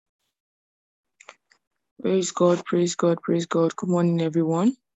Praise God, praise God, praise God. Good morning,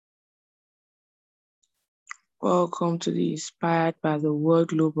 everyone. Welcome to the Inspired by the Word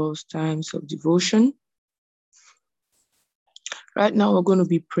Global Times of Devotion. Right now, we're going to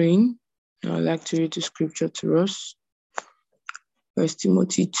be praying. I'd like to read the scripture to us. 1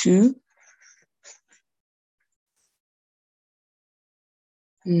 Timothy 2.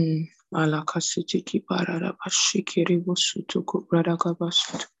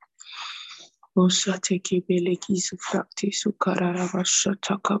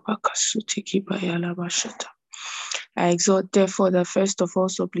 I exhort, therefore, that first of all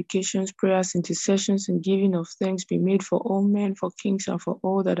supplications, prayers, intercessions, and giving of thanks be made for all men, for kings, and for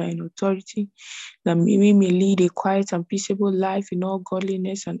all that are in authority, that we may lead a quiet and peaceable life in all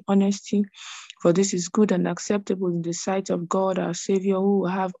godliness and honesty. For this is good and acceptable in the sight of God our Savior, who will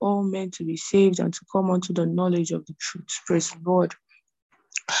have all men to be saved and to come unto the knowledge of the truth. Praise the Lord.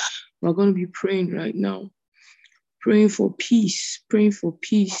 We're going to be praying right now. Praying for peace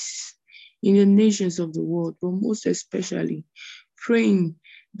in the nations of the world, but most especially praying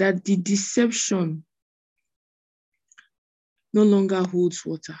that the deception no longer holds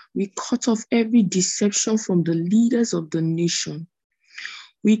water. We cut off every deception from the leaders of the nation.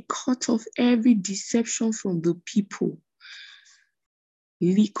 We cut off every deception from the people.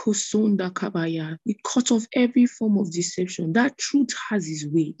 We cut off every form of deception. That truth has its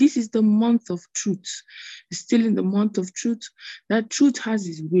way. This is the month of truth. Still in the month of truth. That truth has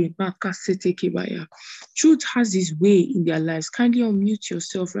its way. Truth has its way in their lives. Kindly unmute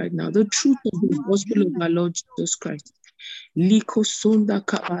yourself right now. The truth of the gospel of our Lord Jesus Christ. Liko sonda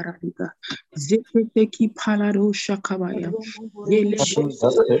kabaradiga. Zeketeki palaro shakabaya.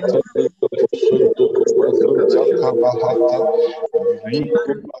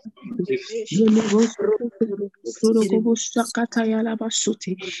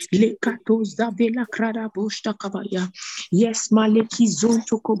 Yes, Maleki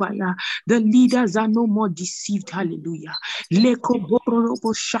Zonto Kobaya. The leaders are no more deceived. Hallelujah. Leko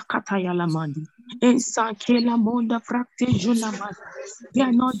Borobo Shakataya Lamandi. And Sankela Monda Frakte Junamanda. They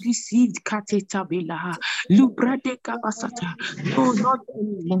are not deceived. Kateta Belaha. Lubrade Kabasata. No, not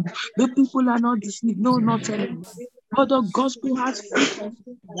anymore. The people are not deceived. No, not anymore. But the gospel has free that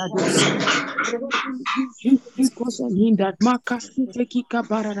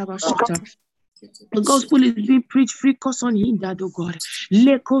the gospel is being preached. Free course on him that, oh God.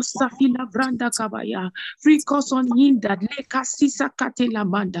 Leko safila branda kabaya. Free course on him that leka sisa katela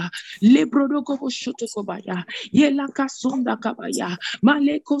manda. Lebrodo gobo shoto kobaya. Yelaka sonda kabaya.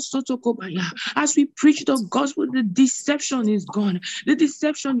 Maleko soto kobaya. As we preach the gospel, the deception is gone. The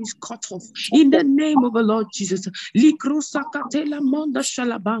deception is cut off. In the name of the Lord Jesus. Likro sakatela manda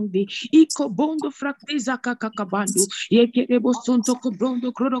shalabangde. Iko bondo frakteza kakakabando. Yekerebo sonto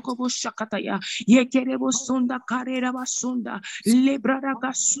kobrondo krodokobo shakataya. Yekerebo sonda karera basonda lebrada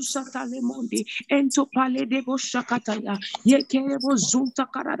gasusa talemonde ento pale debo shakataya yekerebo zunta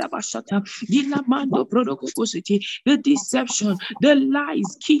karada basata dilamando prodokopositi. The deception, the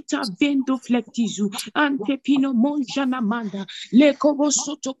lies, kita vendo flektizu antepino monjana manda lekobo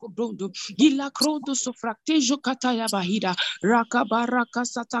soto kobrondo gila krondo sofraktejo kataya bahida rakabaraka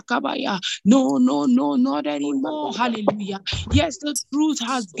satakabaya. No, not anymore. Hallelujah. Yes, the truth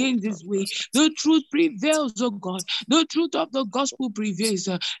has gained its way. The truth prevails, oh God. The truth of the gospel prevails.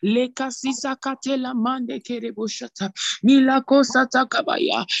 Lekasisa katela mande kerebo shata. Milako sata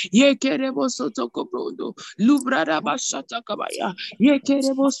kabaya. Ye kerebo soto kobrondo. Lubrada bashata kabaya. Ye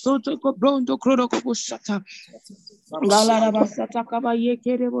kerebo soto kobrondo krodokobo shata. Galara basata kaba ye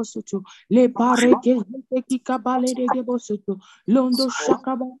kerebo soto. Le pare kezete ki kabale de gebo soto. Londo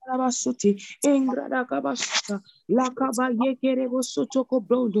shakaba basote. Engrada kabashata. La kaba ye kerebo soto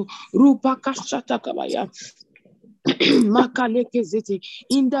kobrondo. Rupa kashata kabaya. Makaleke zete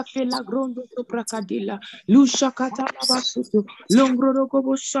inda fela grondo soprakadila lusha katala basuto longroro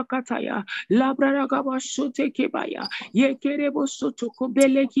gobo shakataya labrara gaba shote kebaya yekerebo soto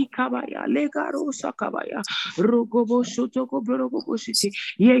kobeleki kabaya legaro sakabaya rogobo soto kobroro gobo shite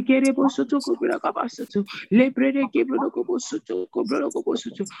yekerebo soto kobrara gaba soto lebrere kebroro gobo soto kobroro gobo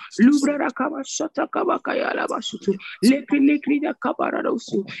soto lubrara kaba shata kabakaya la basuto lekri da kabara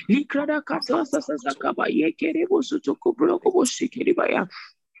rosu likrada kata sasa kaba yekerebo soto kobroro gobo shikiribaya.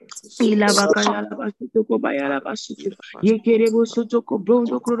 Ilabakaya labasuto kobaya labasuto. Yekerebo soto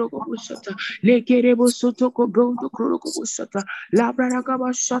kobrondo kroko bushata. Lekerebo soto kobrondo kroko bushata. Labra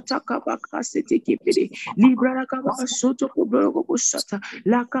kaba shata kaba kasete kipiri. Libra kaba soto kobrondo bushata.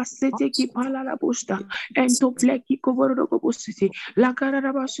 La kasete kipala la bushta. Ento pleki kobrondo bushiti. La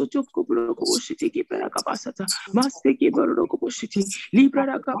karaba soto kobrondo bushiti kipera kaba sata. Maste kibrondo bushiti.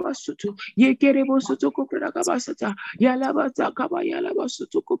 Libra kaba soto. Yekerebo soto kobra kaba sata. Yalabata kaba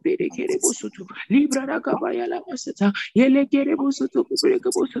yalabasoto kopere kerebosoto libra rakaba yalabasata yele kerebosoto kopere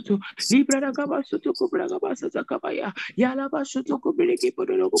kebosoto libra rakaba soto kopra kaba sata kabaya yalabasoto kopere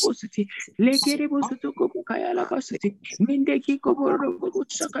keboro kobositi le kerebosoto kopaka yalabasati mindeki koboro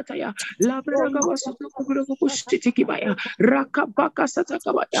kobosakataya labra rakaba soto kopere kobositi kibaya rakabaka sata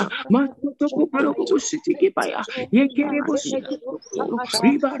kabaya masoto kopere kobositi kibaya ye kerebosoto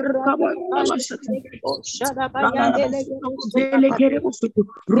riba rakaba yalabasata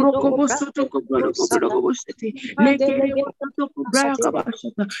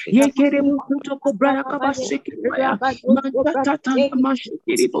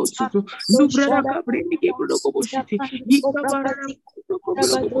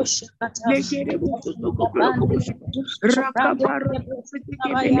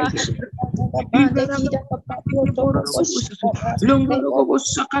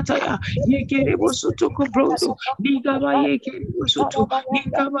Ligaba yeke soto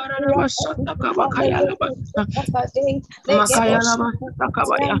ligaba rabasata kabakaya labasata makaya labasata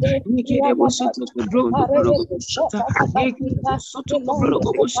kabaya yeke bosoto kubrondo kurogo busata yeke bosoto kubrogo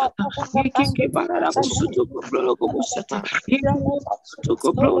busata yeke barara bosoto kubrogo busata yeke bosoto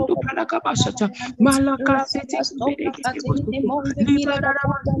kubrondo kalaka basata malaka sete kubereke bosoto libara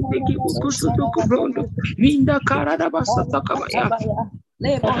rabasata yeke bosoto kubrondo minda karara basata kabaya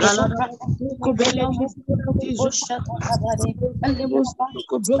Kabaya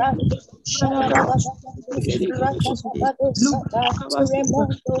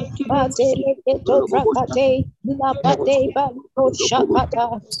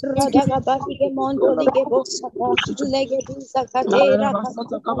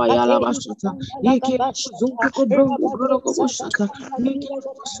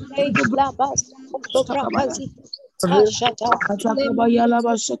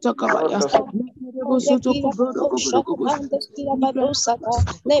laba shata kabaya. Soto kubrodo kubrodo kubrodo.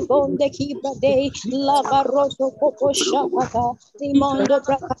 Le bonde kibade lava roto popo shakata limondo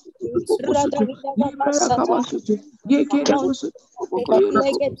prakati rada vida basata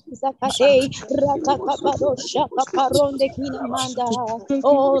legetiza kate rata kabado shaka paronde kina manda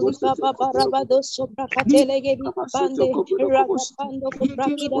oh liba baba rabado sopra kate legedi bande rata pando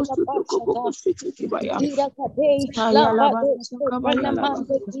kuprakida kapashata Kira kate la bado soprana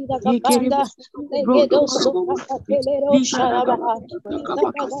mande kira kapanda legedo sopra katelero sharabaha Ida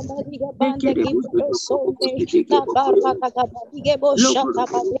kagamba diga bande kibro sonde la baraka kagamba dige bo shaka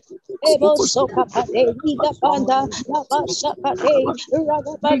pade ebo soka pade ida banda la basha pade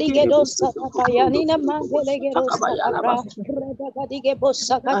raga badige do saka payani na mangele gedo saka pra raga badige bo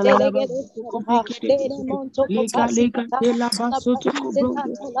saka tele gedo saka lene monto kopasi kata la bande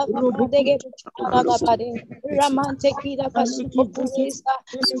kanta la bande gedo raga bade ramante kida kasu kopurisa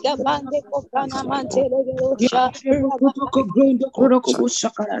diga bande koprana mantele gedo sha raga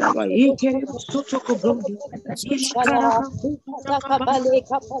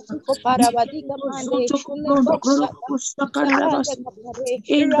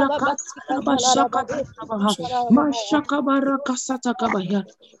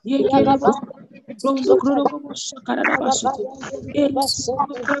Rondo Krogo Shakarada Basutu.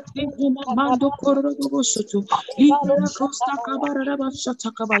 Mando Korogo Bosutu. Libra Costa Kabara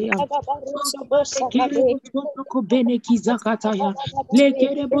Basata Kabaya. Kere Bosoto Kobene Kizakataya.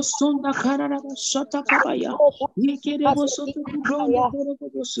 Lekere Bosonda Karara Basata Kabaya. Lekere Bosoto Kubrondo Korogo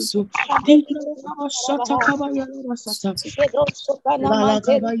Bosutu. Libra Basata Kabaya Basata. Lala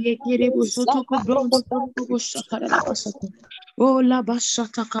Kabaye Kere Bosoto Kubrondo Korogo Shakarada Basata. Oh, la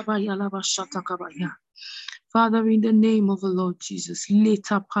bashata kabaya, la bashata kabaya. Father, in the name of the Lord Jesus,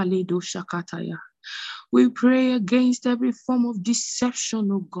 leta paledo shakataya. We pray against every form of deception,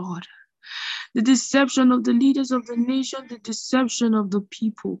 oh God. The deception of the leaders of the nation, the deception of the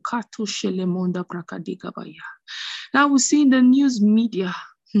people. Kato shelemonda prakadikabaya. Now we see in the news media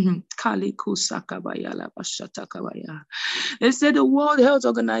They said the World Health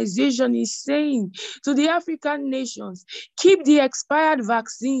Organization is saying to the African nations, keep the expired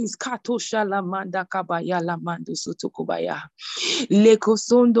vaccines.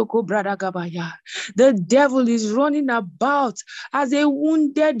 The devil is running about as a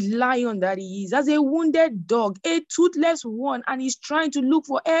wounded lion that he is, as a wounded dog, a toothless one, and he's trying to look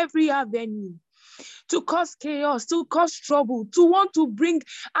for every avenue to cause chaos, to cause trouble, to want to bring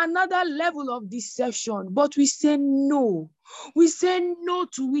another level of deception. But we say no. We say no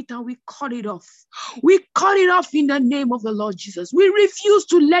to it and we cut it off. We cut it off in the name of the Lord Jesus. We refuse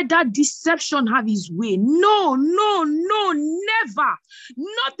to let that deception have his way. No, no, no, never.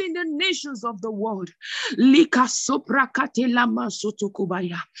 Not in the nations of the world. Lika soprakate lama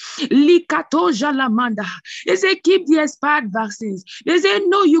sotokubaya. Lika toja lamanda. They say keep the expired vaccines. They say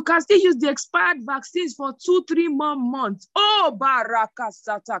no, you can still use the expired vaccines for 2-3 more months. Oh, baraka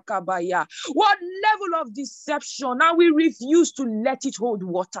satakabaya. What level of deception? Now we refuse to let it hold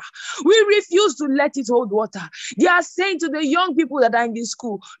water. We refuse to let it hold water. They are saying to the young people that are in the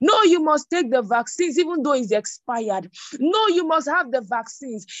school, no, you must take the vaccines even though it's expired. No, you must have the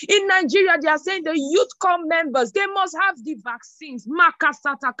vaccines. In Nigeria, they are saying the youth corps members, they must have the vaccines. No,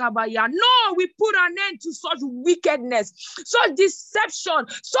 we put an end to such wickedness, such deception,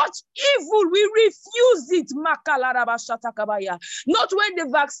 such evil. We refuse it. Not when the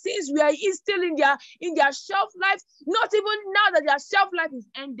vaccines were still in their shelf life, not even now that their shelf life is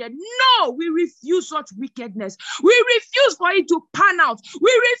ended. No, we refuse such wickedness. We refuse for it to pan out.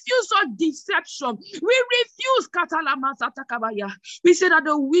 We refuse such deception. We refuse. We say that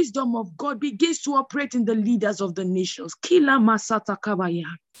the wisdom of God begins to operate in the leaders of the nations.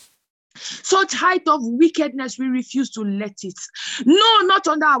 Such height of wickedness, we refuse to let it. No, not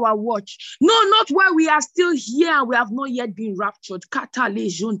under our watch. No, not while we are still here and we have not yet been raptured.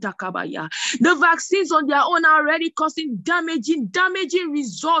 The vaccines on their own are already causing damaging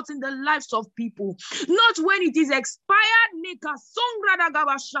results in the lives of people. Not when it is expired. We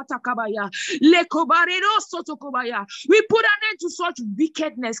put an end to such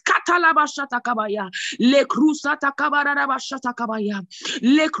wickedness.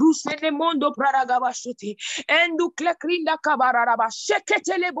 Mondo Pradagabashoti and Duklekrinda Kabaraba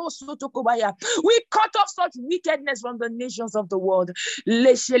Sheketelebo Sotokobaya. We cut off such wickedness from the nations of the world. We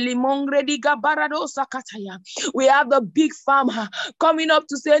have the big farmer coming up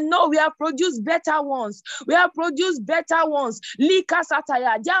to say, no, we have produced better ones. We have produced better ones. Lika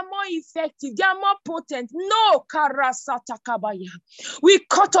Sataya, they are more effective, they are more potent. No, Karasatakabaya. We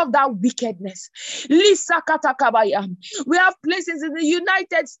cut off that wickedness. Lisa Katakabaya. We have places in the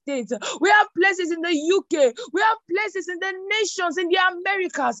United States. We have places in the UK. We have places in the nations, in the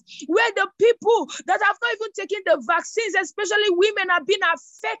Americas, where the people that have not even taken the vaccines, especially women, have been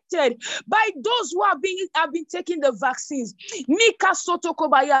affected by those who have been taking the vaccines. Mika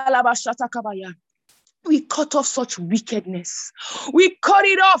Sotokobaya Labashatakabaya. We cut off such wickedness. We cut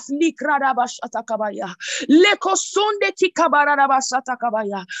it off.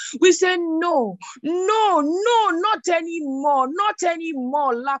 We say no, not anymore, not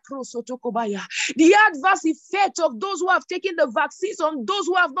anymore. The adverse effect of those who have taken the vaccines on those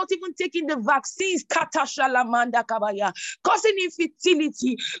who have not even taken the vaccines, causing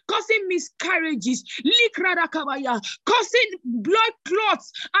infertility, causing miscarriages, causing blood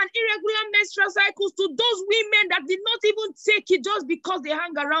clots and irregular menstrual cycles to those women that did not even take it just because they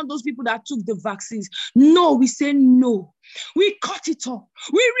hang around those people that took the vaccines. No, we say no. We cut it off.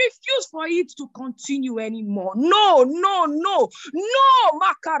 We refuse for it to continue anymore. No. Not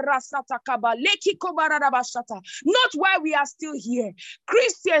while we are still here.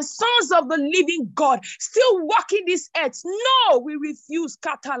 Christians, sons of the living God, still walking this earth. No, we refuse.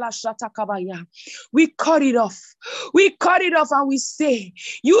 We cut it off. We cut it off and we say,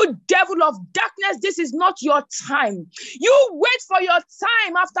 you devil of darkness, this is not your time. You wait for your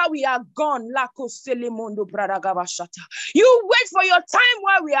time after we are gone. You wait for your time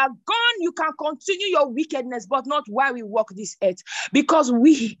while we are gone. You can continue your wickedness, but not while we walk this earth. Because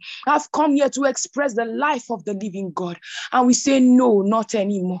we have come here to express the life of the living God. And we say, no, not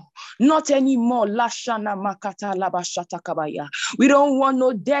anymore. Not anymore. We don't want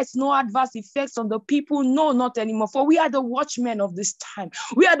no death, no adverse effects on the people. No, not anymore. For we are the watchmen of this time.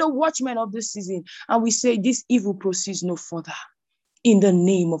 We are the watchmen of this season. And we say this evil proceeds no further. In the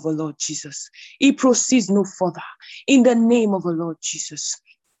name of the Lord Jesus. It proceeds no further. In the name of the Lord Jesus.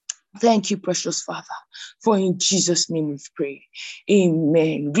 Thank you, precious Father, for in Jesus' name we pray.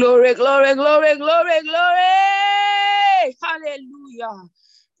 Amen. Glory, glory, glory, glory, glory. Hallelujah.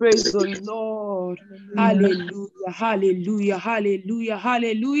 Praise the Lord. Hallelujah. Hallelujah. Hallelujah.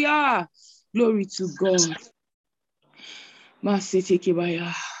 Hallelujah. Glory to God.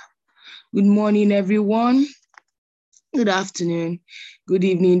 Good morning, everyone. Good afternoon, good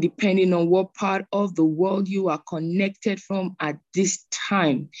evening, depending on what part of the world you are connected from at this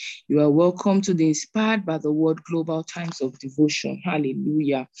time. You are welcome to the Inspired by the Word Global Times of Devotion.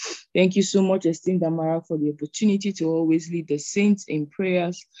 Hallelujah. Thank you so much, esteemed Amara, for the opportunity to always lead the saints in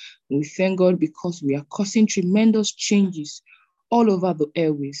prayers. We thank God because we are causing tremendous changes all over the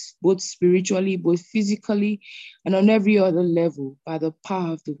airways, both spiritually, both physically, and on every other level by the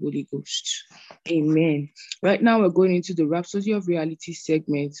power of the Holy Ghost. Amen. Right now, we're going into the Rhapsody of Reality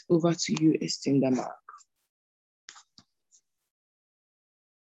segment. Over to you, esteemed Amara.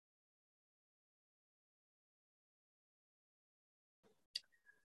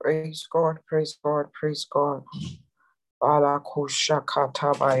 Praise God, praise God, praise God.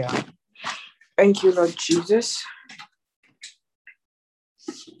 Thank you, Lord Jesus.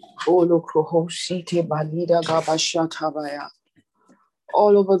 All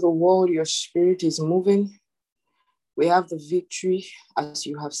over the world, your spirit is moving. We have the victory, as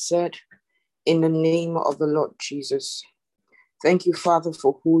you have said, in the name of the Lord Jesus. Thank you, Father,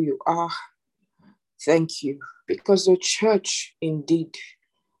 for who you are. Thank you, because the church indeed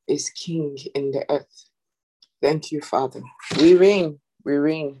is king in the earth. Thank you, Father. We reign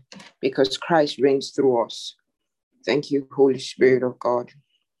because Christ reigns through us. Thank you, Holy Spirit of God.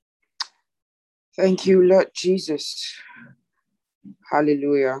 Thank you, Lord Jesus.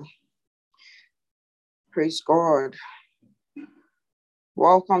 Hallelujah. Praise God.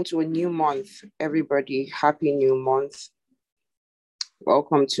 Welcome to a new month, everybody. Happy new month.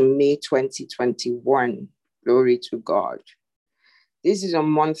 Welcome to May 2021. Glory to God. This is a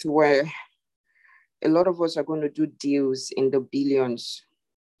month where a lot of us are going to do deals in the billions.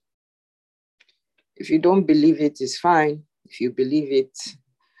 If you don't believe it, it's fine. If you believe it,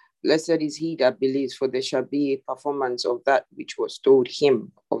 blessed is he that believes, for there shall be a performance of that which was told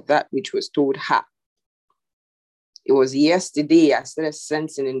him, of that which was told her. It was yesterday I started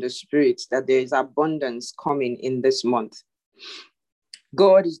sensing in the spirit that there is abundance coming in this month.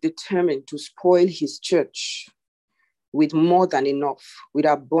 God is determined to spoil his church with more than enough, with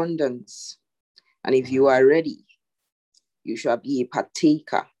abundance. And if you are ready, you shall be a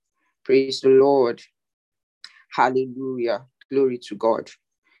partaker. Praise the Lord. Hallelujah. Glory to God.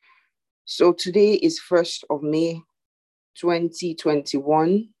 So today is 1st of May,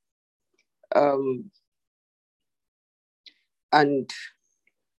 2021. And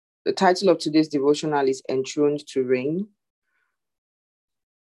the title of today's devotional is Enthroned to Reign.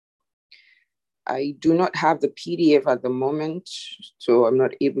 I do not have the PDF at the moment, so I'm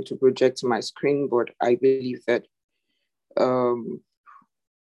not able to project my screen, but I believe that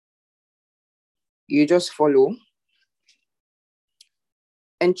you just follow.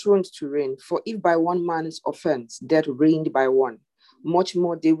 Enthroned to reign. For if by one man's offense death reigned by one, much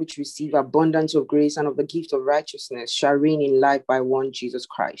more they which receive abundance of grace and of the gift of righteousness shall reign in life by one Jesus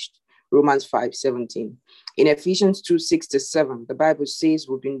Christ. Romans 5:17. In Ephesians 2:6-7, the Bible says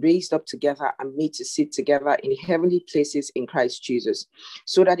we've been raised up together and made to sit together in heavenly places in Christ Jesus,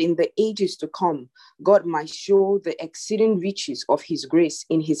 so that in the ages to come, God might show the exceeding riches of his grace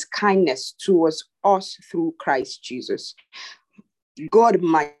in his kindness towards us through Christ Jesus. God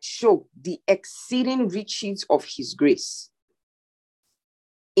might show the exceeding riches of his grace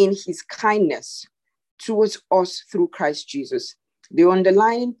in his kindness towards us through Christ Jesus. The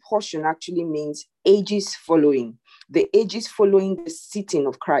underlying portion actually means ages following, the ages following the sitting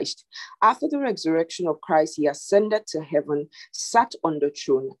of Christ. After the resurrection of Christ, he ascended to heaven, sat on the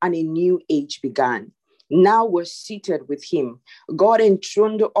throne, and a new age began. Now we're seated with him. God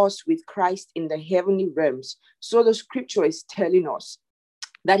enthroned us with Christ in the heavenly realms. So the scripture is telling us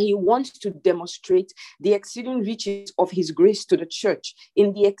that he wants to demonstrate the exceeding riches of his grace to the church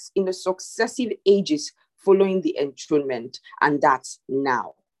in the successive ages following the enthronement, and that's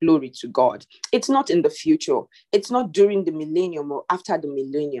now. Glory to God. It's not in the future. It's not during the millennium or after the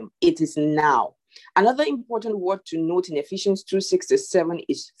millennium. It is now. Another important word to note in Ephesians 2:6-7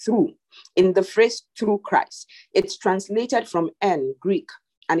 is through. In the phrase through Christ, it's translated from en, Greek,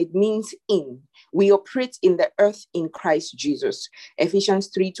 and it means in. We operate in the earth in Christ Jesus.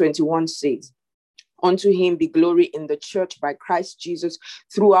 Ephesians 3:21 says, unto him be glory in the church by Christ Jesus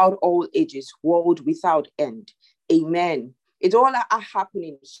throughout all ages, world without end. Amen. It's all are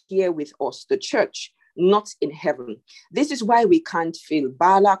happening here with us, the church. not in heaven. This is why we can't fail.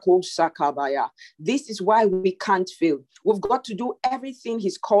 Balako Sakabaya. This is why we can't fail. We've got to do everything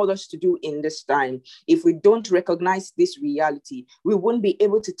he's called us to do in this time. If we don't recognize this reality, we won't be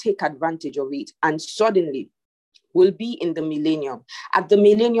able to take advantage of it. And suddenly, will be in the millennium. At the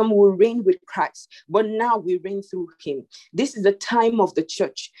millennium, we'll reign with Christ, but now we reign through him. This is the time of the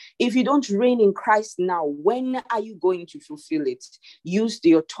church. If you don't reign in Christ now, when are you going to fulfill it? Use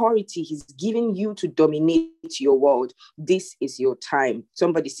the authority he's given you to dominate your world. This is your time.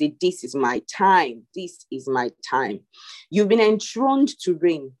 Somebody say, this is my time. This is my time. You've been enthroned to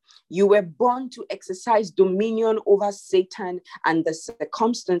reign. You were born to exercise dominion over Satan and the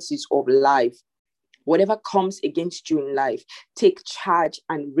circumstances of life. Whatever comes against you in life, take charge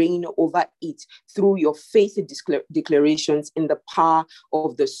and reign over it through your faith declarations in the power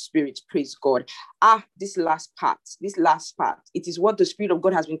of the Spirit. Praise God. This last part, it is what the Spirit of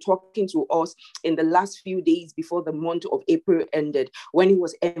God has been talking to us in the last few days before the month of April ended, when he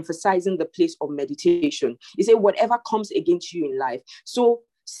was emphasizing the place of meditation. He said, whatever comes against you in life. So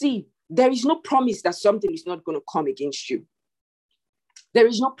see, there is no promise that something is not going to come against you. There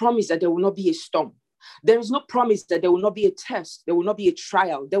is no promise that there will not be a storm. There is no promise that there will not be a test. There will not be a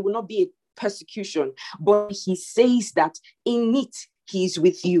trial. There will not be a persecution. But he says that in it, he is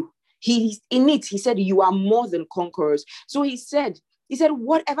with you. In it, he said, you are more than conquerors. So he said,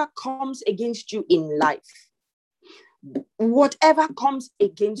 whatever comes against you in life, whatever comes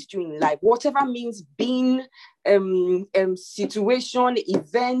against you in life, whatever means being, situation,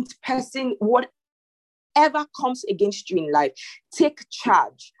 event, person, whatever comes against you in life, take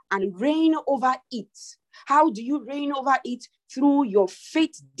charge and reign over it. How do you reign over it? Through your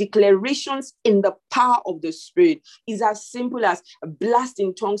faith declarations in the power of the Spirit. It's as simple as blast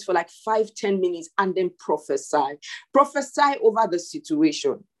in tongues for like 5-10 minutes and then prophesy. Prophesy over the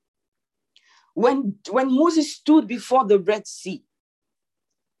situation. When Moses stood before the Red Sea,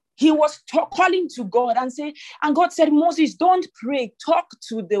 he was calling to God and God said, Moses, don't pray, talk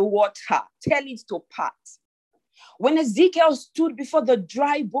to the water, tell it to part. When Ezekiel stood before the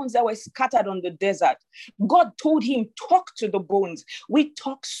dry bones that were scattered on the desert, God told him, talk to the bones. We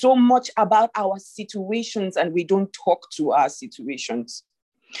talk so much about our situations and we don't talk to our situations.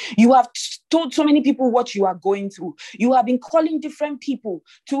 You have told so many people what you are going through. You have been calling different people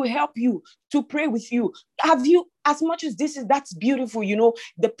to help you, to pray with you. Have you, as much as that's beautiful,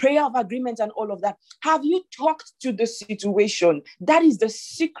 the prayer of agreement and all of that, have you talked to the situation? That is the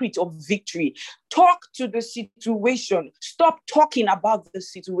secret of victory. Talk to the situation. Stop talking about the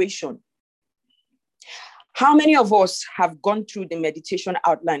situation. How many of us have gone through the meditation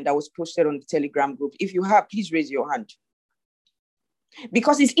outline that was posted on the Telegram group? If you have, please raise your hand.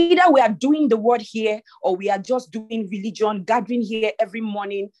 Because it's either we are doing the word here or we are just doing religion, gathering here every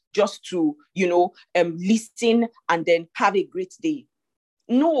morning just to, listen and then have a great day.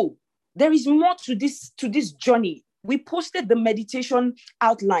 No, there is more to this journey. We posted the meditation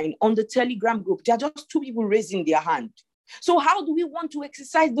outline on the Telegram group. There are just 2 people raising their hand. So how do we want to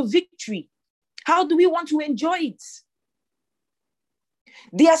exercise the victory? How do we want to enjoy it?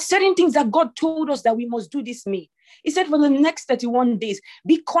 There are certain things that God told us that we must do this May. He said for the next 31 days,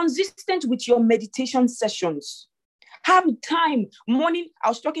 be consistent with your meditation sessions. Have time. Morning, I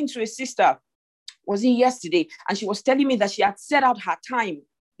was talking to a sister, was it yesterday? And she was telling me that she had set out her time,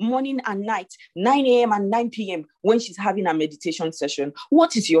 morning and night, 9 a.m. and 9 p.m. when she's having a meditation session.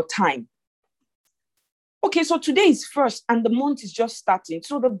 What is your time? Okay, so today is first and the month is just starting.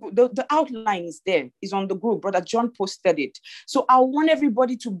 So the outline is there, is on the group. Brother John posted it. So I want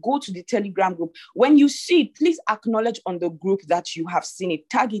everybody to go to the Telegram group. When you see it, please acknowledge on the group that you have seen it.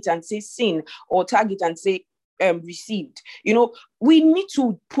 Tag it and say seen, or tag it and say received. We need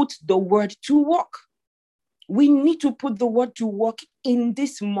to put the word to work. We need to put the word to work in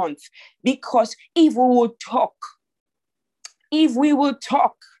this month, because if we will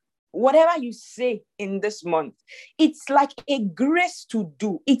talk, whatever you say in this month, it's like a grace to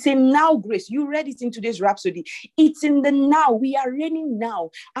do. It's a now grace. You read it in today's Rhapsody. It's in the now. We are reigning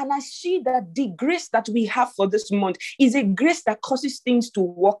now. And I see that the grace that we have for this month is a grace that causes things to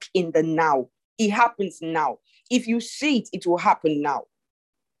work in the now. It happens now. If you see it, it will happen now.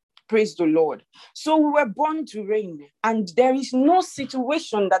 Praise the Lord. So we were born to reign, and there is no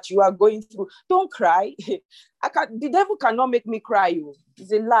situation that you are going through. Don't cry. The devil cannot make me cry.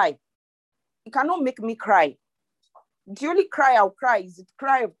 It's a lie. It cannot make me cry. The only cry I'll cry is the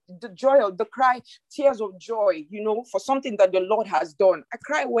cry of the joy, of the cry, tears of joy, for something that the Lord has done. I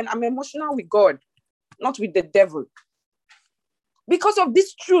cry when I'm emotional with God, not with the devil. Because of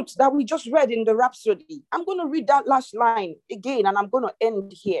this truth that we just read in the Rhapsody, I'm going to read that last line again, and I'm going to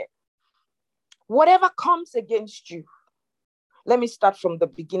end here. Whatever comes against you, let me start from the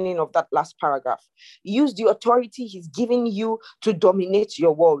beginning of that last paragraph. Use the authority he's giving you to dominate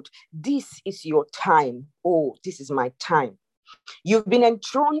your world. This is your time. Oh, this is my time. You've been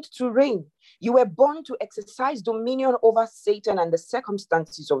enthroned to reign. You were born to exercise dominion over Satan and the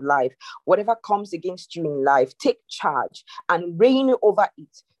circumstances of life. Whatever comes against you in life, take charge and reign over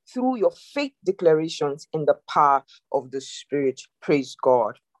it through your faith declarations in the power of the Spirit. Praise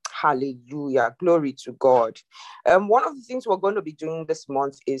God. Hallelujah. Glory to God. One of the things we're going to be doing this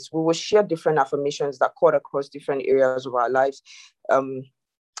month is we will share different affirmations that cut across different areas of our lives.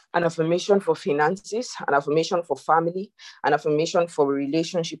 An affirmation for finances, an affirmation for family, an affirmation for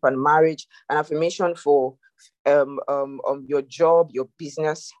relationship and marriage, an affirmation for your job, your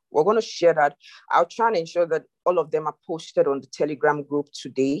business. We're going to share that. I'll try and ensure that all of them are posted on the Telegram group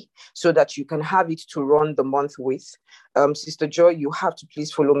today so that you can have it to run the month with. Sister Joy, you have to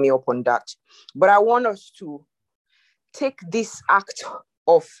please follow me up on that. But I want us to take this act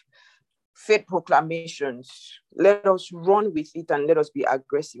of faith proclamations. Let us run with it and let us be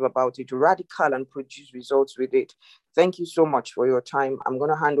aggressive about it, radical, and produce results with it. Thank you so much for your time. I'm going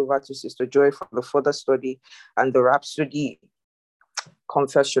to hand over to Sister Joy for the further study and the Rhapsody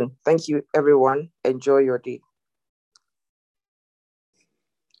confession. Thank you, everyone. Enjoy your day.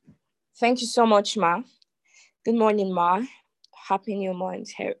 Thank you so much, Ma. Good morning, Ma. Happy new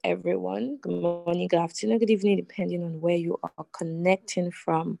month, everyone. Good morning, good afternoon, good evening, depending on where you are connecting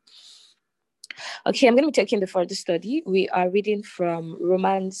from. Okay, I'm going to be taking the further study. We are reading from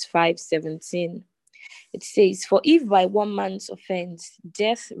Romans 5:17. It says, "For if by one man's offense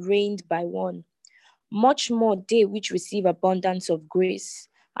death reigned by one, much more they which receive abundance of grace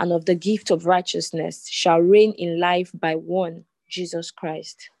and of the gift of righteousness shall reign in life by one, Jesus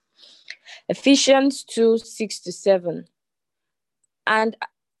Christ." Ephesians 2:6-7. And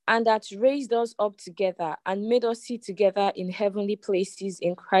that raised us up together and made us sit together in heavenly places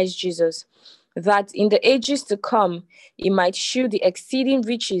in Christ Jesus, that in the ages to come he might shew the exceeding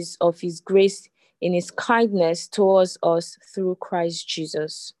riches of his grace in his kindness towards us through Christ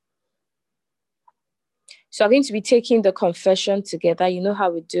Jesus. So I'm going to be taking the confession together. You know how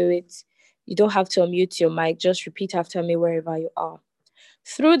we do it. You don't have to unmute your mic. Just repeat after me wherever you are.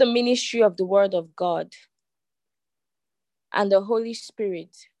 Through the ministry of the Word of God and the Holy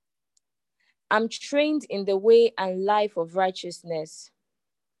Spirit, I'm trained in the way and life of righteousness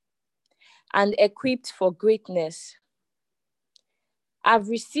and equipped for greatness. I've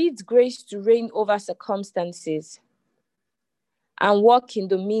received grace to reign over circumstances and walk in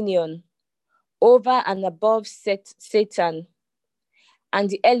dominion over and above Satan and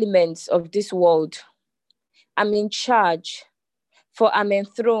the elements of this world. I'm in charge, for I'm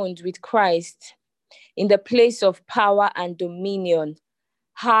enthroned with Christ in the place of power and dominion.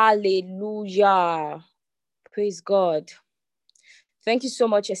 Hallelujah. Praise God. Thank you so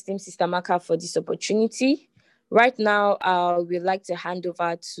much, esteemed Sister Maka, for this opportunity. Right now, we'd like to hand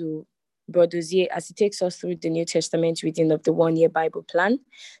over to Brother Zier as he takes us through the New Testament reading of the one-year Bible plan.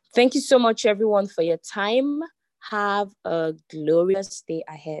 Thank you so much, everyone, for your time. Have a glorious day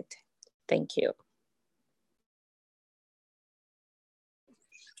ahead. Thank you.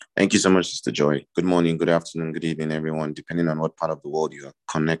 Thank you so much, Sister Joy. Good morning, good afternoon, good evening, everyone, depending on what part of the world you are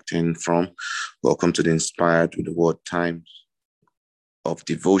connecting from. Welcome to the Inspired with the Word Times of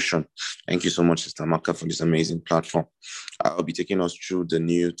Devotion. Thank you so much, Sister Maka, for this amazing platform. I'll be taking us through the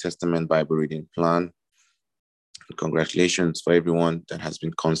New Testament Bible reading plan. Congratulations for everyone that has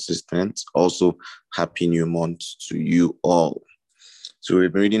been consistent. Also, happy new month to you all. So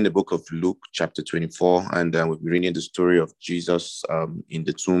we've been reading the book of Luke, chapter 24, and we've been reading the story of Jesus in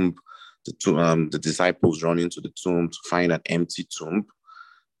the tomb, the disciples running to the tomb to find an empty tomb.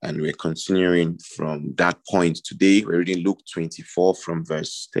 And we're continuing from that point. Today, we're reading Luke 24 from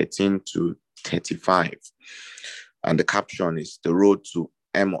verse 13 to 35. And the caption is "The Road to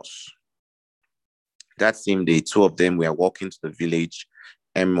Emmaus." That same day, two of them were walking to the village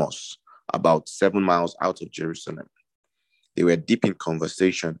Emmaus, about 7 miles out of Jerusalem. They were deep in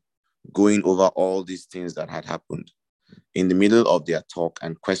conversation, going over all these things that had happened. In the middle of their talk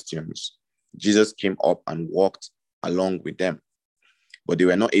and questions, Jesus came up and walked along with them, but they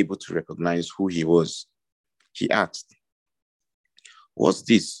were not able to recognize who he was. He asked, "What's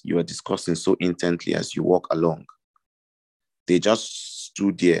this you are discussing so intently as you walk along?" They just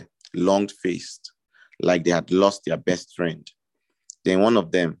stood there, long-faced, like they had lost their best friend. Then one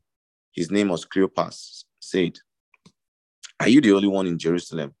of them, his name was Cleopas, said, "Are you the only one in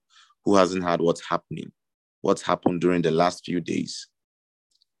Jerusalem who hasn't heard what's happened during the last few days?"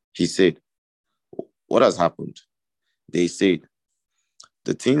 He said, "What has happened?" They said,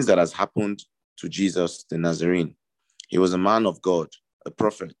 "The things that has happened to Jesus the Nazarene. He was a man of God, a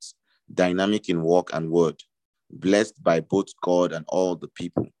prophet, dynamic in walk and word, blessed by both God and all the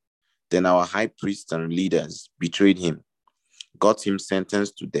people. Then our high priests and leaders betrayed him, got him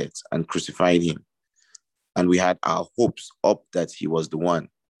sentenced to death, and crucified him. And we had our hopes up that he was the one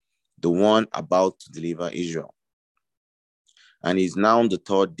about to deliver Israel. And it's now the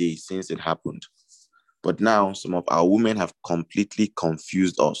third day since it happened. But now some of our women have completely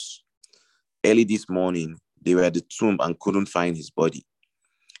confused us. Early this morning, they were at the tomb and couldn't find his body.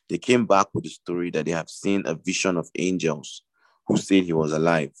 They came back with the story that they have seen a vision of angels who said he was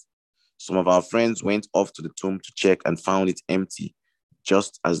alive. Some of our friends went off to the tomb to check and found it empty,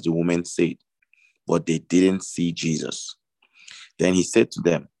 just as the woman said, but they didn't see Jesus. Then he said to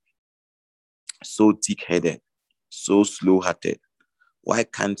them, so thick-headed, so slow-hearted, why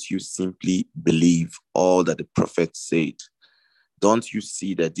can't you simply believe all that the prophet said? Don't you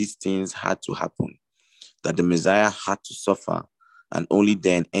see that these things had to happen, that the Messiah had to suffer and only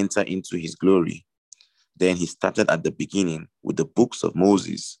then enter into his glory? Then he started at the beginning with the books of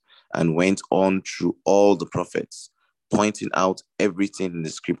Moses and went on through all the prophets, pointing out everything in the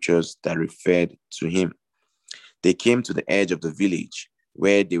scriptures that referred to him. They came to the edge of the village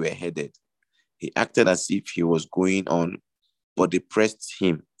where they were headed. He acted as if he was going on, but they pressed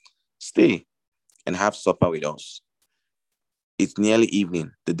him, stay and have supper with us. It's nearly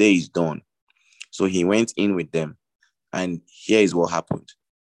evening, the day is done. So he went in with them, and here is what happened.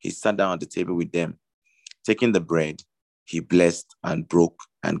 He sat down at the table with them. Taking the bread, he blessed and broke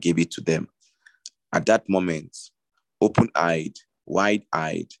and gave it to them. At that moment, open-eyed,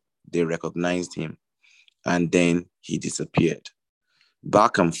 wide-eyed, they recognized him, and then he disappeared.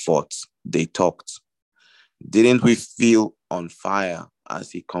 Back and forth, they talked. Didn't we feel on fire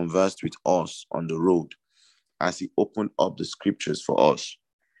as he conversed with us on the road, as he opened up the scriptures for us?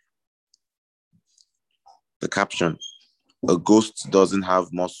 The caption, a ghost doesn't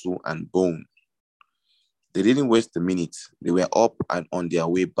have muscle and bone. They didn't waste a minute. They were up and on their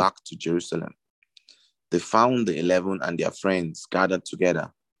way back to Jerusalem. They found the 11 and their friends gathered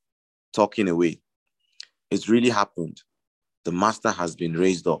together, talking away. It's really happened. The master has been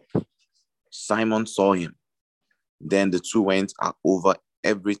raised up. Simon saw him. Then the two went over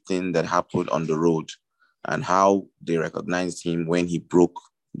everything that happened on the road and how they recognized him when he broke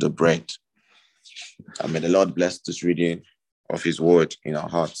the bread. And may the Lord bless this reading of his word in our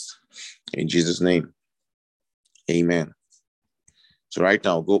hearts. In Jesus' name, amen. So right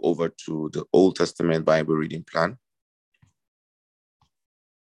now, I'll go over to the Old Testament Bible reading plan.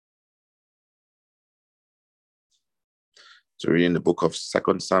 So reading the book of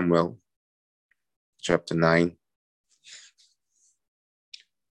 2 Samuel, chapter 9.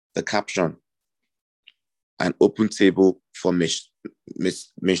 The caption, an open table for merciful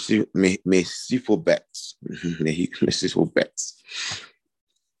bets. Merciful bets.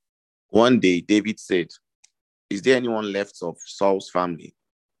 One day, David said, is there anyone left of Saul's family?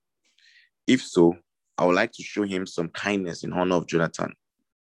 If so, I would like to show him some kindness in honor of Jonathan.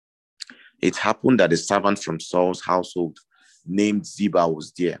 It happened that a servant from Saul's household named Ziba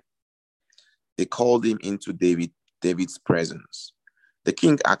was there. They called him into David's presence. The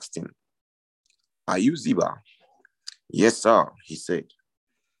king asked him, are you Ziba? Yes, sir, he said.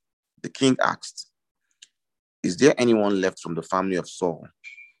 The king asked, is there anyone left from the family of Saul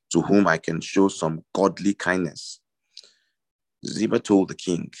to whom I can show some godly kindness? Ziba told the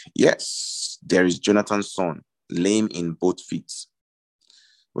king, yes, there is Jonathan's son, lame in both feet.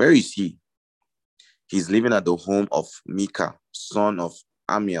 Where is he? He's living at the home of Micah, son of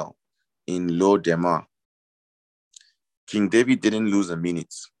Amiel, in Lo-Debar. King David didn't lose a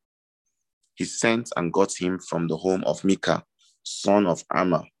minute. He sent and got him from the home of Micah, son of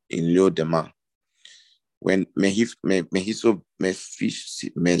Amma, in Lo-Debar. When Mehisophet,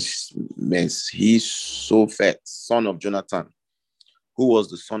 son of Jonathan, who was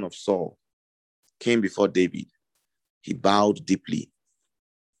the son of Saul, came before David, he bowed deeply,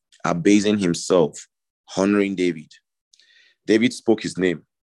 abasing himself, honoring David. David spoke his name.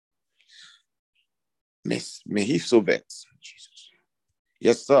 Mehisophet. Jesus.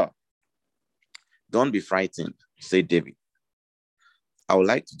 Yes, sir. Don't be frightened, said David. I would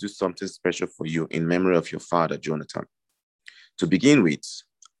like to do something special for you in memory of your father, Jonathan. To begin with,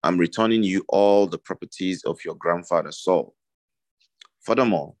 I'm returning you all the properties of your grandfather, Saul.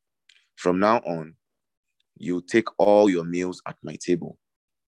 Furthermore, from now on, you take all your meals at my table.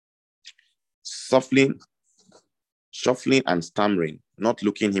 Shuffling and stammering, not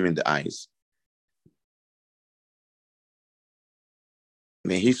looking him in the eyes,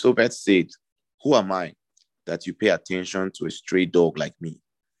 Mehisophet said, who am I that you pay attention to a stray dog like me?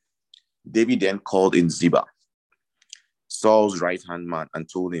 David then called in Ziba, Saul's right-hand man, and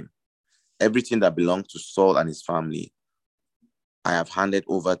told him, everything that belonged to Saul and his family, I have handed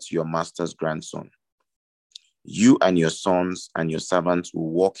over to your master's grandson. You and your sons and your servants will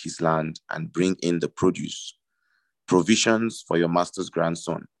walk his land and bring in the produce, provisions for your master's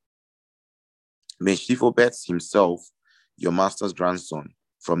grandson. Mephibosheth himself, your master's grandson,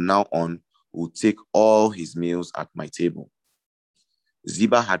 from now on will take all his meals at my table.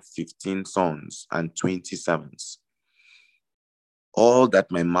 Ziba had 15 sons and 20 servants. All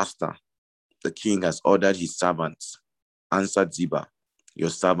that my master, the king, has ordered his servants, answered Ziba, your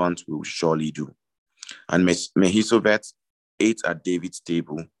servant will surely do. And Mephibosheth ate at David's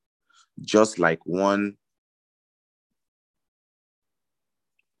table, just like one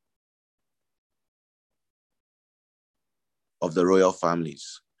of the royal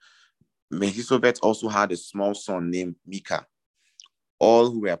families. Mephibosheth also had a small son named Micah.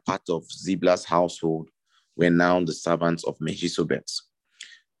 All who were part of Ziba's household were now the servants of Mephibosheth.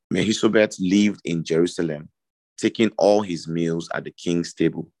 Mephibosheth lived in Jerusalem, taking all his meals at the king's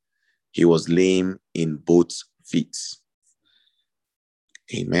table. He was lame in both feet.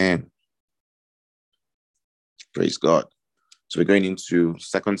 Amen. Praise God. So we're going into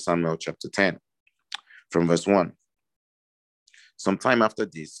 2 Samuel chapter 10 from verse 1. Sometime after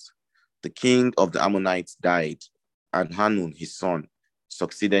this, the king of the Ammonites died, and Hanun, his son,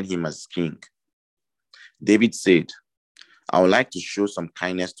 succeeded him as king. David said, I would like to show some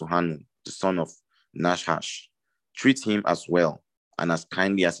kindness to Hanun, the son of Nahash. Treat him as well and as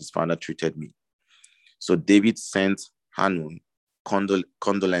kindly as his father treated me. So David sent Hanun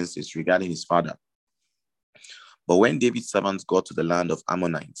condolences regarding his father. But when David's servants got to the land of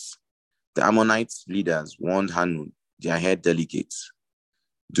Ammonites, the Ammonites leaders warned Hanun, their head delegates,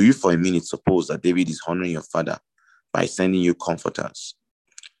 do you for a minute suppose that David is honoring your father by sending you comforters?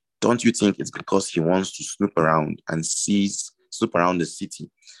 Don't you think it's because he wants to snoop around the city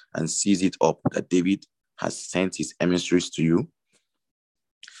and seize it up that David has sent his emissaries to you?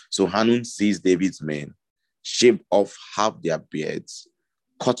 So Hanun seized David's men, shaved off half their beards,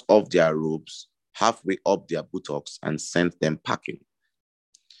 cut off their robes, halfway up their buttocks, and sent them packing.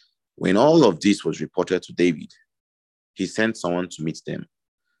 When all of this was reported to David, he sent someone to meet them,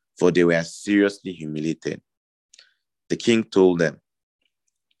 for they were seriously humiliated. The king told them,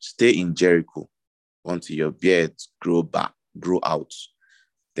 stay in Jericho until your beards grow out,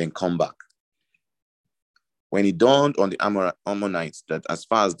 then come back. When it dawned on the Ammonites that as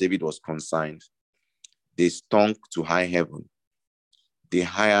far as David was concerned, they stunk to high heaven, they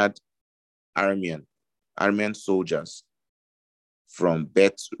hired Aramean soldiers from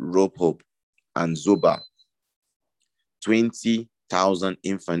Beth Rehob and Zobah, 20,000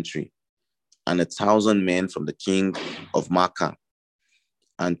 infantry, and 1,000 men from the king of Makkah,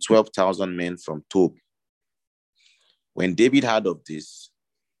 and 12,000 men from Tob. When David heard of this,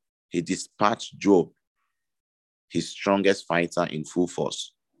 he dispatched Joab, his strongest fighter, in full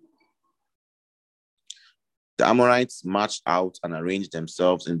force. The Amorites marched out and arranged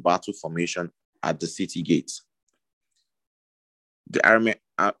themselves in battle formation at the city gates. The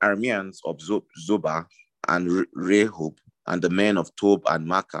Arameans of Zobah and Rehob and the men of Tob and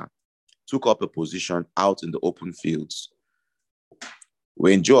Makkah took up a position out in the open fields.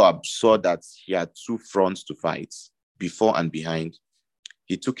 When Joab saw that he had two fronts to fight, before and behind,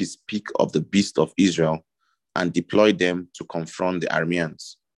 he took his pick of the beasts of Israel and deployed them to confront the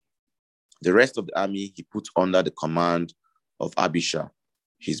Arameans. The rest of the army he put under the command of Abishai,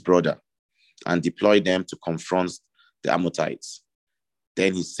 his brother, and deployed them to confront the Ammonites.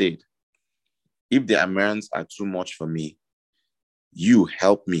 Then he said, if the Arameans are too much for me, you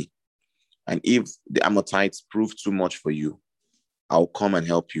help me. And if the Ammonites prove too much for you, I'll come and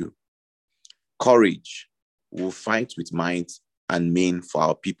help you. Courage, we'll fight with might and main for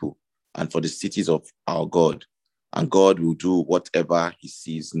our people and for the cities of our God. And God will do whatever he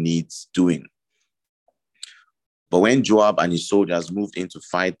sees needs doing. But when Joab and his soldiers moved in to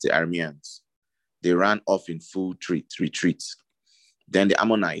fight the Arameans, they ran off in full retreat. Then the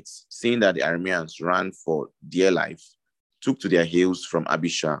Ammonites, seeing that the Arameans ran for dear life, took to their heels from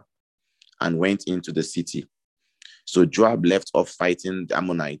Abishai and went into the city. So Joab left off fighting the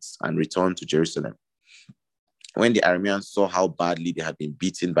Ammonites and returned to Jerusalem. When the Arameans saw how badly they had been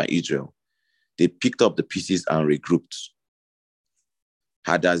beaten by Israel, they picked up the pieces and regrouped.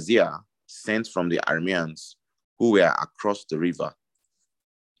 Hadaziah sent from the Arameans who were across the river.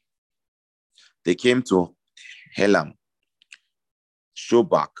 They came to Helam.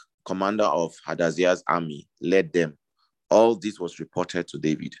 Shobach, commander of Hadaziah's army, led them. All this was reported to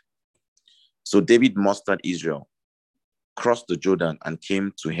David. So David mustered Israel, crossed the Jordan, and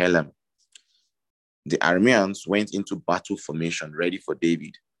came to Helam The Arameans went into battle formation ready for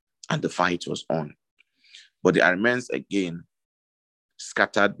David, and the fight was on. But the Arameans again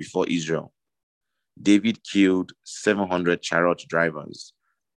scattered before Israel. David killed 700 chariot drivers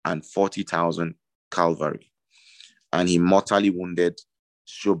and 40,000 cavalry, and he mortally wounded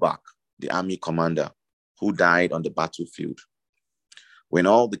Shobach, the army commander, who died on the battlefield. When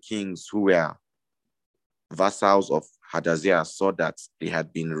all the kings who were vassals of Hadaziah saw that they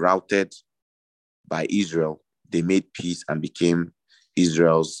had been routed by Israel, they made peace and became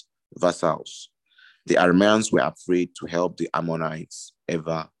Israel's vassals. The Arameans were afraid to help the Ammonites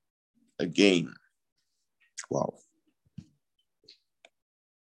ever again. Wow.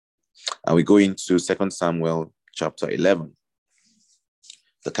 And we go into 2 Samuel chapter 11.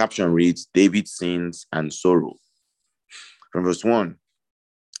 The caption reads, David sins and sorrow. From verse 1,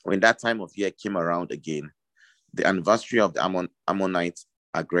 when that time of year came around again, the anniversary of the Ammonite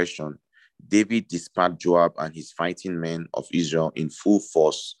aggression, David dispatched Joab and his fighting men of Israel in full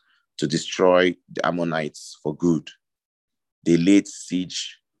force to destroy the Ammonites for good. They laid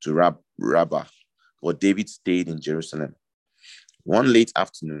siege to Rabbah, but David stayed in Jerusalem. One late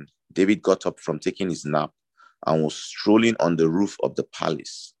afternoon, David got up from taking his nap and was strolling on the roof of the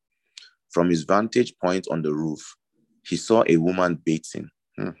palace. From his vantage point on the roof, he saw a woman bathing.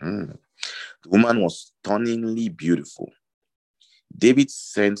 The woman was stunningly beautiful. David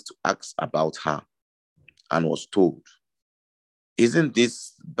sent to ask about her and was told, Isn't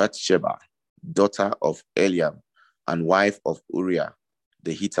this Bathsheba, daughter of Eliam and wife of Uriah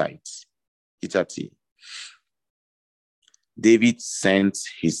the Hittite? David sent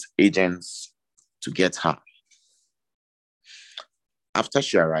his agents to get her. After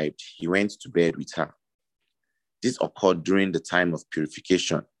she arrived, he went to bed with her. This occurred during the time of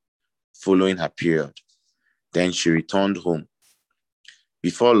purification, following her period. Then she returned home.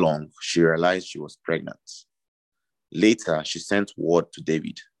 Before long, she realized she was pregnant. Later, she sent word to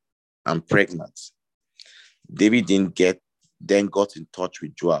David, I'm pregnant. David then got in touch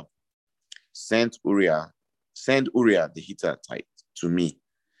with Joab. Send Uriah the Hittite to me.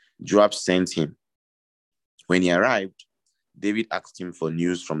 Joab sent him. When he arrived, David asked him for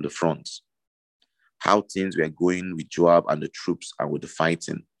news from the front, how things were going with Joab and the troops and with the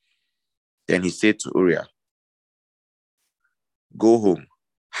fighting. Then he said to Uriah, Go home,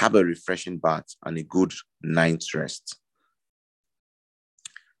 have a refreshing bath and a good night's rest.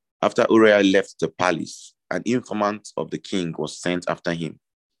 After Uriah left the palace, an informant of the king was sent after him.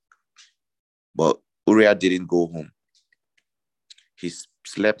 But Uriah didn't go home. He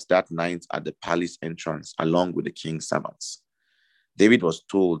slept that night at the palace entrance along with the king's servants. David was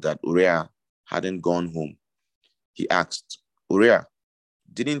told that Uriah hadn't gone home. He asked, Uriah,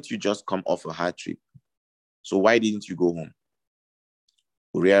 didn't you just come off a hard trip? So why didn't you go home?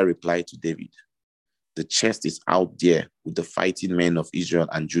 Uriah replied to David, the chest is out there with the fighting men of Israel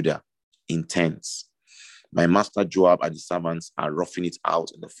and Judah in tents. My master Joab and his servants are roughing it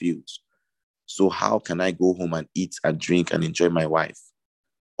out in the fields. So how can I go home and eat and drink and enjoy my wife?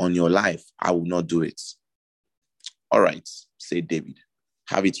 On your life, I will not do it. All right, said David,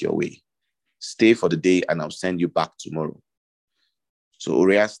 have it your way. Stay for the day and I'll send you back tomorrow. So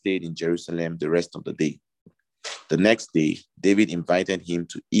Uriah stayed in Jerusalem the rest of the day. The next day, David invited him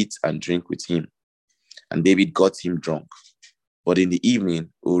to eat and drink with him, and David got him drunk. But in the evening,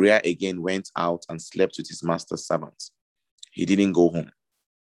 Uriah again went out and slept with his master's servants. He didn't go home.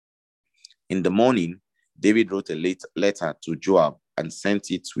 In the morning, David wrote a letter to Joab and sent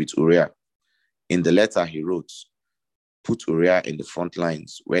it with Uriah. In the letter he wrote, put Uriah in the front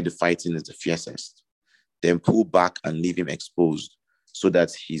lines where the fighting is the fiercest. Then pull back and leave him exposed so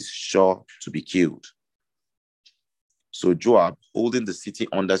that he's sure to be killed. So Joab, holding the city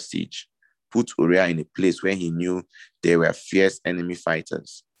under siege, put Uriah in a place where he knew there were fierce enemy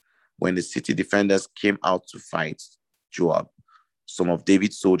fighters. When the city defenders came out to fight Joab, some of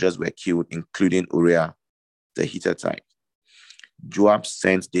David's soldiers were killed, including Uriah the Hittite. Joab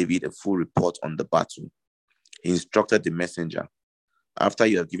sent David a full report on the battle. He instructed the messenger, after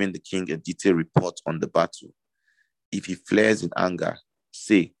you have given the king a detailed report on the battle, if he flares in anger,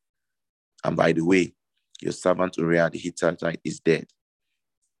 say, and by the way, your servant Uriah the Hittite is dead.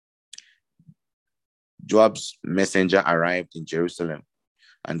 Joab's messenger arrived in Jerusalem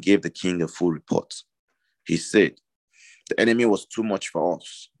and gave the king a full report. He said, the enemy was too much for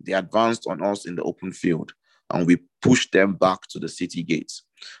us. They advanced on us in the open field, and we pushed them back to the city gates.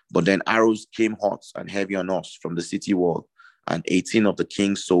 But then arrows came hot and heavy on us from the city wall, and 18 of the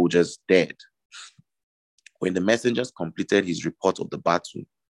king's soldiers dead. When the messengers completed his report of the battle,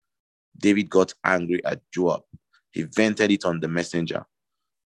 David got angry at Joab. He vented it on the messenger.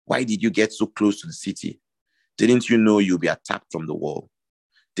 Why did you get so close to the city? Didn't you know you'll be attacked from the wall?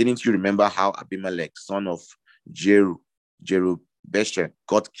 Didn't you remember how Abimelech, son of Jerubesheth,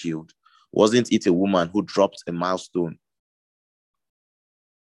 got killed? Wasn't it a woman who dropped a milestone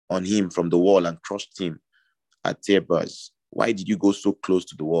on him from the wall and crushed him at Tabers? Why did you go so close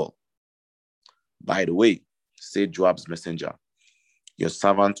to the wall? By the way, said Joab's messenger, your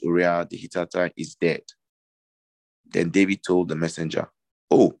servant Uriah the Hittite is dead. Then David told the messenger,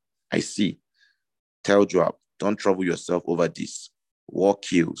 oh, I see. Tell Joab, don't trouble yourself over this. War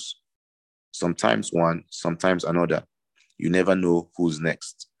kills. Sometimes one, sometimes another. You never know who's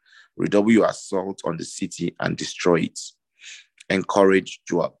next. Redouble your assault on the city and destroy it. Encourage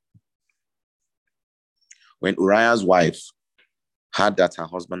Joab. When Uriah's wife heard that her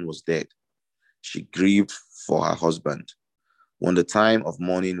husband was dead, she grieved for her husband. When the time of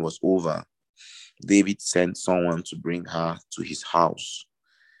mourning was over, David sent someone to bring her to his house.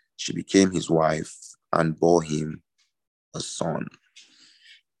 She became his wife and bore him a son.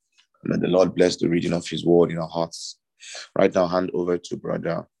 May the Lord bless the reading of his word in our hearts. Right now, hand over to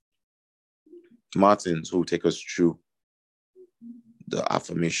Brother Martins, who will take us through the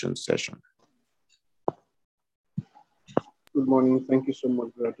affirmation session. Good morning. Thank you so much,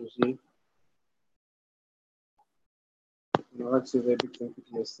 Brother Z. I'd like to say a very big thank you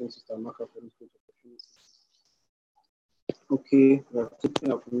to your Sister Amaka for this great opportunity. Okay, we are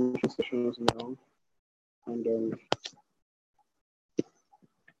taking affirmation sessions now. And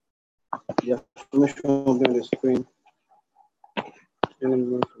the affirmation will be on the screen. Any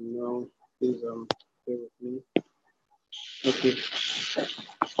moment from now, please stay with me. Okay.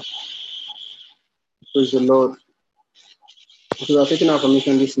 Praise the Lord. So we are taking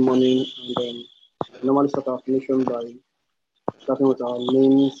affirmation this morning, and normally start our affirmation by starting with our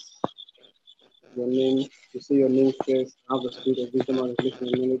names. Your name, you say your name first, have the spirit of wisdom and revelation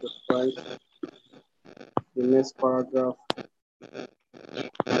in the knowledge of Christ. The next paragraph,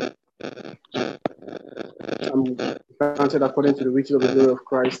 I'm granted according to the riches of the glory of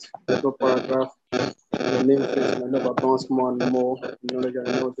Christ. The third paragraph, your name first, my love abounds more and more, knowledge and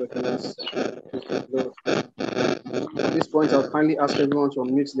knowledge of At this point, I'll kindly ask everyone to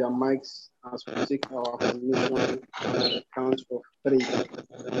unmute their mics as we take our affirmation count of 3.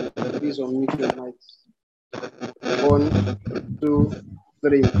 Please unmute your mics. 1, 2,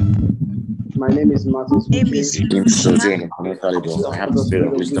 3. My name is Martin Suche. I have the spirit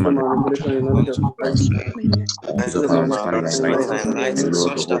of wisdom and revelation in knowledge of Christ. also for understanding and light, and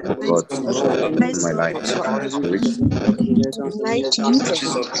Lord, the hope of God in my life. The riches may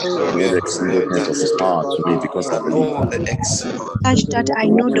the exceedingly of his power to me because I believe. Such that I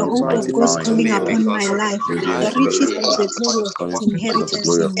know the hope of God's coming Mighty upon my life, the riches of the glory of God's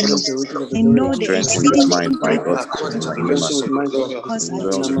inheritance in me. I know the strength in the exceeding mind by greatness God's power in the name of because I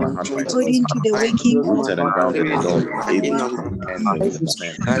dwells in my heart by God's according to the working of rooted and grounded in love, able power to comprehend and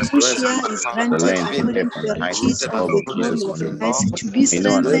understand whose share is the granted length and according depth to and the the height of riches the of love the of glory Jesus of Christ. Christ, to be I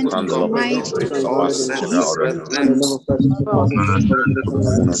know and strengthened understand with the love of might God which surpasses to measure his already. And the love of Christ is surpasses The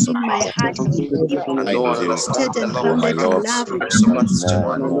fullness of in my power. heart and I do him, rooted and for my grounded in love love, abounds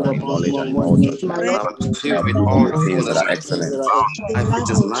more and more in knowledge and in all judgment. breadth I approve all the things that are excellent, the love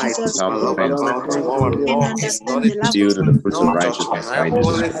of Jesus without Christ, offense, and understand the love of filled with the fruits of righteousness by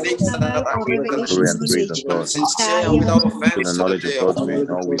Jesus Christ, eternal or the glory revelation and praise of knowledge, God, which I am. to the knowledge of God's will,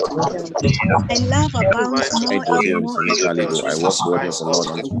 not wisdom. My love abounds I more do and him, more in Seneca Lido. I walk worthy of the Lord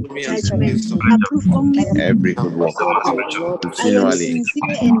unto judgment. Approve only every good work, I am continually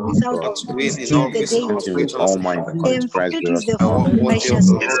sincere and of without God, deceit the days. meeting with all minds I according am to Christ's filled with glorious the power, hope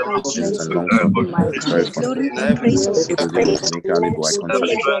righteousness by patience Jesus and long suffering, to the very fun. glory and praise of I do him, Seneca Lido. I continue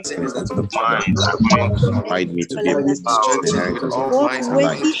knowledge of in the things of God. Hide me to spiritual be with the understanding. inheritance of Walk eternal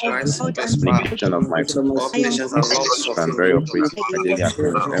life. worthy of God and Fornication of my I am I am very operative. I daily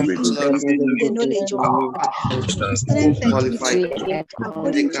apprehend every good thing. increasing in the knowledge of God, strengthened with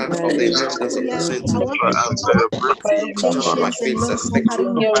according to the peculiar power of patience and long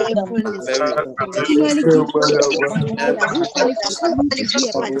suffering with joyfulness, continually give Father who qualifies me to be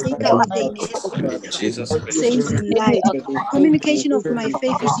a partaker of the inheritance saints in light. Communication of my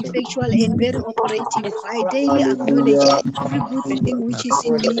faith is effectual and very operative. I daily acknowledge every good thing which is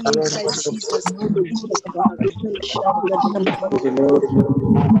in me in Christ Jesus.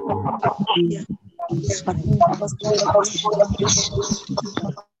 Yeah.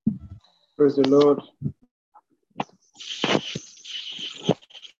 Praise the Lord.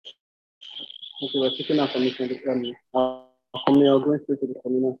 Okay, we're taking affirmation. I'll go straight to the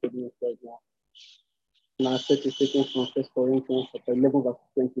communion segment right now. And our text is taken from 1 Corinthians chapter 11, verse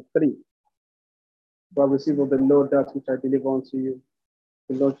 23. For I receive of the Lord that which I deliver unto you.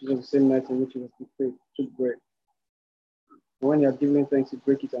 The Lord Jesus, the same night in which he was betrayed, took bread. And when he had given thanks, he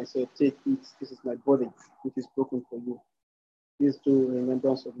broke it and said, "Take, eat, this is my body, which is broken for you. This do in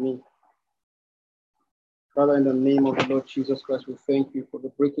remembrance of me." Father, in the name of the Lord Jesus Christ, we thank you for the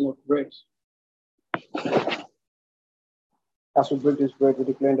breaking of bread. As we break this bread, we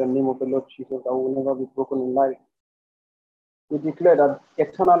declare in the name of the Lord Jesus that we will never be broken in life. We declare that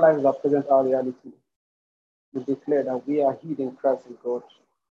eternal life is our present our reality. We declare that we are hid in Christ in God.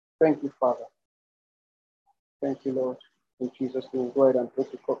 Thank you, Father. Thank you, Lord. In Jesus' name, go ahead and take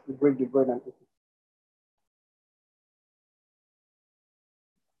the cup. We break the bread and eat it.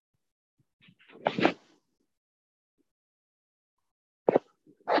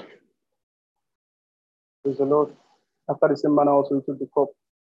 Praise the Lord. After the same manner also he took the cup.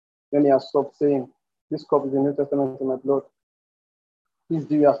 Then he has stopped, saying, "This cup is the New Testament in my blood. Please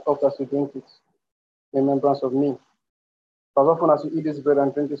do as oft as you drink it in remembrance of me. As often as you eat this bread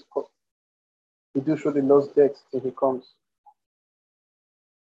and drink this cup, you do show the Lord's death till he comes."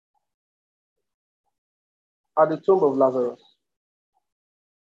 At the tomb of Lazarus,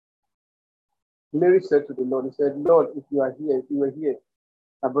 Mary said to the Lord, he said, "Lord, if you were here,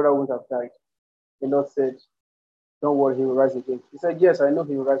 my brother wouldn't have died." The Lord said, "Don't worry, he will rise again." He said, "Yes, I know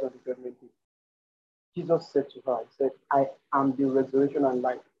he will rise on the judgment day." Jesus said to her, he said, "I am the resurrection and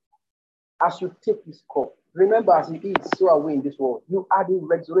life. As you take this cup, remember as he is, so are we in this world. You are the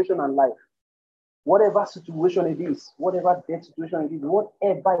resurrection and life. Whatever situation it is, whatever death situation it is,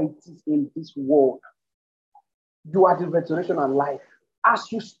 whatever it is in this world, you are the resurrection and life.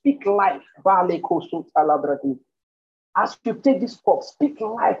 As you speak life, as you take this cup, speak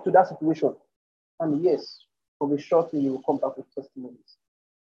life to that situation. And yes, for a short time, you will come back with testimonies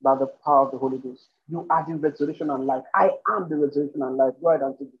by the power of the Holy Ghost. You are the resurrection and life. I am the resurrection and life. Go ahead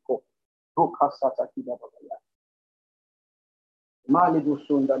and take the cup. I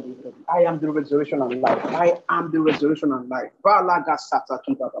am the resurrection and life. I am the resurrection and life.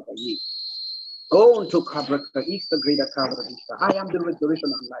 Oh, to Kabraka is the greater Kabraka. I am the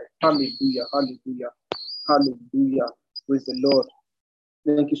resurrection and life. Hallelujah, hallelujah, hallelujah. Praise the Lord.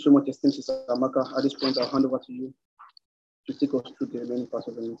 Thank you so much, esteemed Sister Amaka. At this point, I'll hand over to you to take us through the remaining parts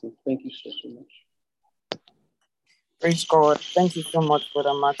of the meeting. Thank you so much. Praise God. Thank you so much,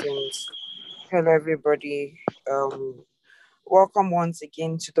 Brother Martins. Hello, everybody. Welcome once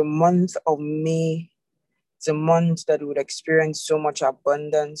again to the month of May. It's a month that would experience so much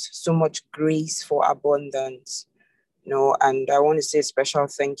abundance, so much grace for abundance. And I want to say a special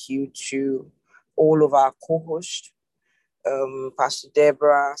thank you to all of our co-hosts, Pastor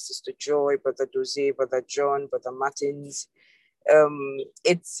Deborah, Sister Joy, Brother Doze, Brother John, Brother Martins.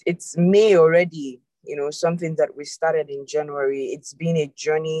 It's May already, something that we started in January. It's been a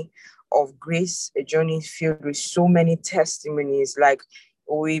journey of grace, a journey filled with so many testimonies. Like,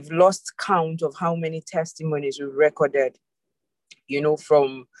 we've lost count of how many testimonies we've recorded,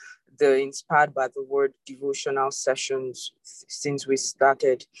 from the Inspired by the Word devotional sessions since we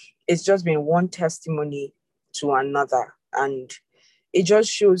started. It's just been one testimony to another. And it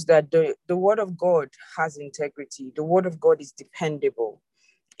just shows that the Word of God has integrity. The Word of God is dependable.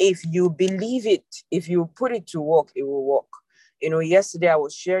 If you believe it, if you put it to work, it will work. Yesterday I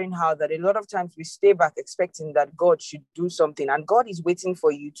was sharing how that a lot of times we stay back expecting that God should do something, and God is waiting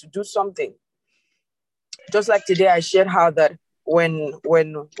for you to do something. Just like today, I shared how that when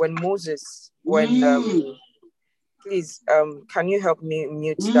Moses, please, can you help me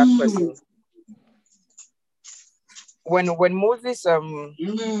mute that person? When Moses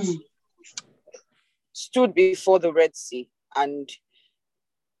stood before the Red Sea and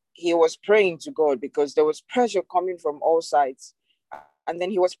he was praying to God because there was pressure coming from all sides. And then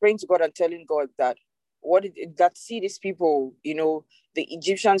he was praying to God and telling God that these people, the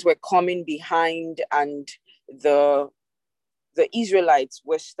Egyptians were coming behind and the Israelites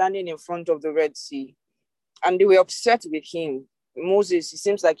were standing in front of the Red Sea and they were upset with him. Moses, it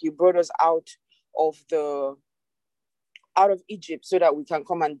seems like you brought us out of Egypt so that we can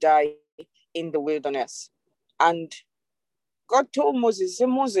come and die in the wilderness. And God told Moses, say,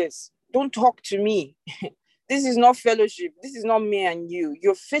 "Moses, don't talk to me. This is not fellowship. This is not me and you.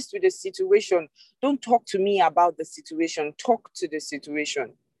 You're faced with a situation. Don't talk to me about the situation. Talk to the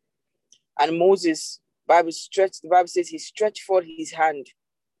situation." And Moses, the Bible says he stretched forth his hand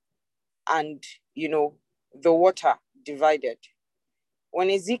and, the water divided. When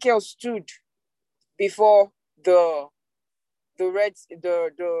Ezekiel stood before the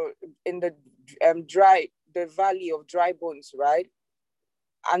valley of dry bones, right?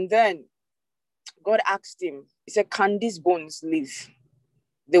 And then God asked him, he said, "Can these bones live?"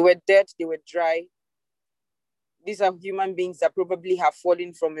 They were dead, they were dry, These are human beings that probably have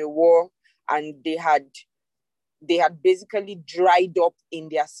fallen from a war, and they had basically dried up in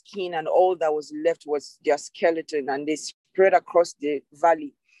their skin, and all that was left was their skeleton, and they spread across the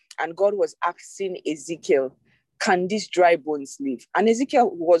valley. And God was asking Ezekiel, can these dry bones live? And Ezekiel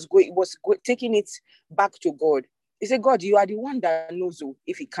was taking it back to God. He said, God, you are the one that knows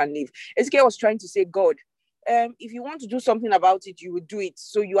if it can live. Ezekiel was trying to say, God, if you want to do something about it, you will do it.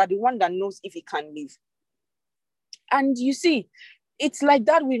 So you are the one that knows if it can live. And you see, it's like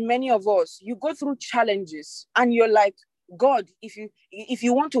that with many of us. You go through challenges and you're like, God, if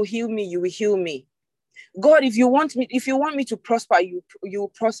you want to heal me, you will heal me. God, if you want me to prosper, you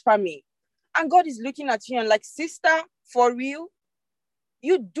will prosper me. And God is looking at you and like, sister, for real,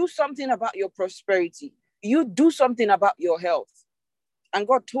 you do something about your prosperity. You do something about your health. And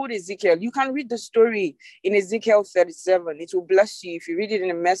God told Ezekiel, you can read the story in Ezekiel 37. It will bless you. If you read it in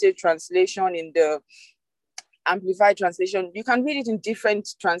a Message translation, in the Amplified translation, you can read it in different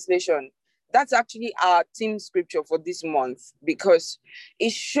translation. That's actually our theme scripture for this month, because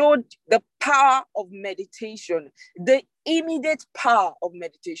it showed the power of meditation, the immediate power of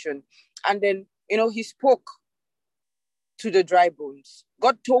meditation. And then, he spoke to the dry bones.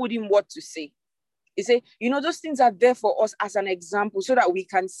 God told him what to say. He said, those things are there for us as an example so that we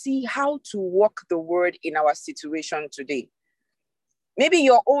can see how to walk the word in our situation today. Maybe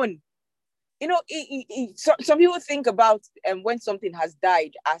your own. Some people think about when something has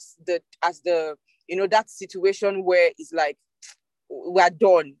died as the that situation where it's like, we're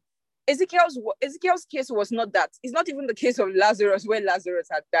done. Ezekiel's case was not that. It's not even the case of Lazarus, where Lazarus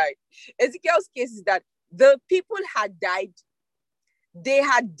had died. Ezekiel's case is that the people had died, they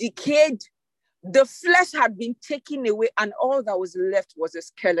had decayed, the flesh had been taken away, and all that was left was a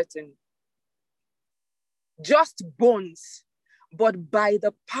skeleton. Just bones. But by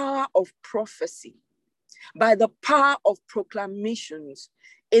the power of prophecy, by the power of proclamations,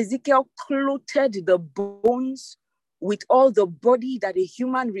 Ezekiel clothed the bones with all the body that a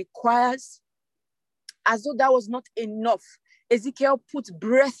human requires. As though that was not enough, Ezekiel put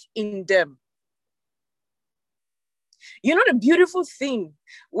breath in them. The beautiful thing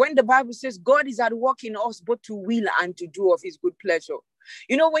when the Bible says God is at work in us both to will and to do of his good pleasure.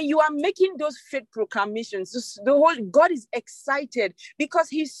 When you are making those faith proclamations, the whole God is excited because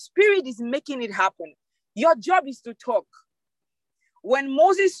his spirit is making it happen. Your job is to talk. When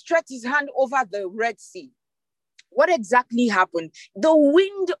Moses stretched his hand over the Red Sea, what exactly happened? The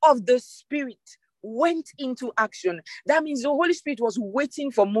wind of the spirit went into action. That means the Holy Spirit was waiting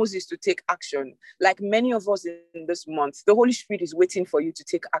for Moses to take action. Like many of us in this month, the Holy Spirit is waiting for you to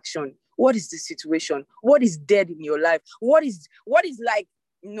take action. What is the situation? What is dead in your life? What is like,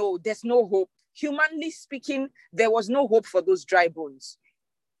 no, there's no hope. Humanly speaking, there was no hope for those dry bones.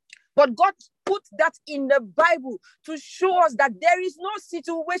 But God put that in the Bible to show us that there is no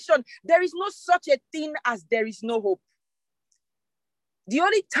situation, there is no such a thing as there is no hope. The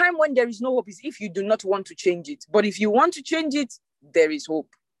only time when there is no hope is if you do not want to change it. But if you want to change it, there is hope.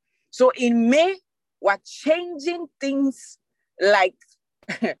 So in May, we're changing things like,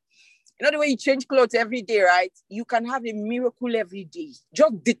 the way you change clothes every day, right? You can have a miracle every day.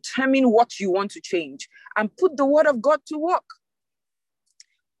 Just determine what you want to change and put the word of God to work.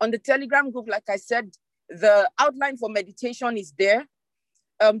 On the Telegram group, like I said, the outline for meditation is there.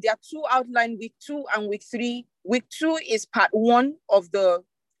 There are two outlines, week 2 and week 3. Week 2 is part 1 of the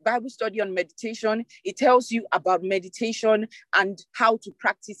Bible study on meditation. It tells you about meditation and how to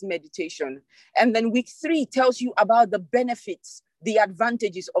practice meditation. And then week 3 tells you about the benefits, the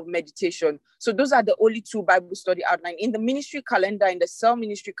advantages of meditation. So those are the only 2 Bible study outlines. In the ministry calendar, in the cell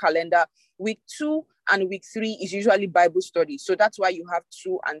ministry calendar, week 2 and week 3 is usually Bible study. So that's why you have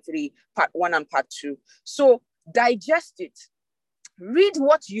 2 and 3, part 1 and part 2. So digest it. Read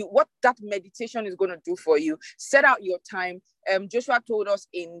what that meditation is going to do for you. Set out your time. Joshua told us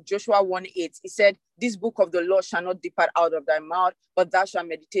in Joshua 1:8, he said, this book of the law shall not depart out of thy mouth, but thou shalt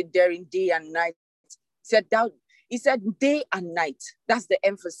meditate therein day and night. He said day and night. That's the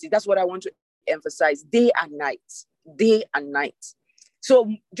emphasis. That's what I want to emphasize. Day and night. Day and night.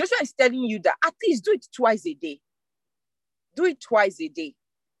 So Joshua is telling you that at least do it twice a day. Do it twice a day.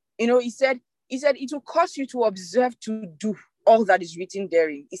 He said it will cause you to observe to do all that is written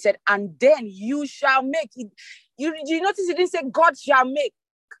therein. He said, and then you shall make it. You notice it didn't say God shall make.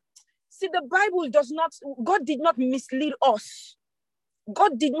 See, the Bible God did not mislead us.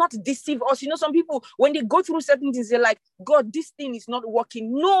 God did not deceive us. Some people, when they go through certain things, they're like, God, this thing is not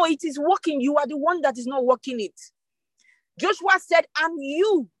working. No, it is working. You are the one that is not working it. Joshua said, and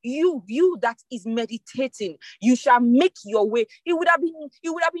you that is meditating, you shall make your way. It would have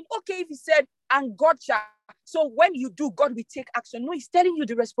been okay if he said, and God shall So when you do, God will take action. No, he's telling you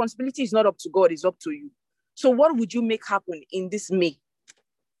the responsibility is not up to God, it's up to you. So what would you make happen in this May?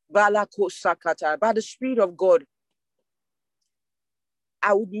 By the Spirit of God,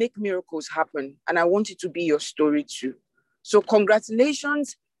 I would make miracles happen. And I want it to be your story too. So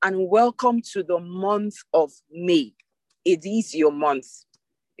congratulations and welcome to the month of May. It is your month.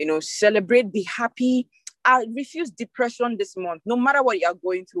 Celebrate, be happy. I refuse depression this month, no matter what you are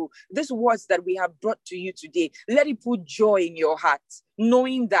going through. These words that we have brought to you today, let it put joy in your heart,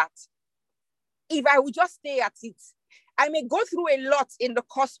 knowing that if I would just stay at it, I may go through a lot in the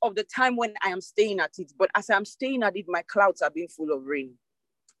course of the time when I am staying at it, but as I'm staying at it, my clouds are being full of rain.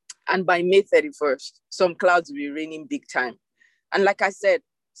 And by May 31st, some clouds will be raining big time. And like I said,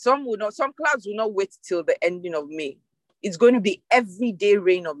 some clouds will not wait till the ending of May. It's going to be everyday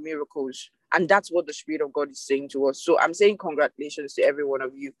rain of miracles. And that's what the Spirit of God is saying to us. So I'm saying congratulations to every one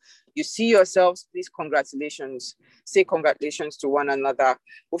of you. You see yourselves, please, congratulations. Say congratulations to one another.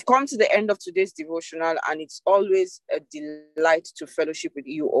 We've come to the end of today's devotional, and it's always a delight to fellowship with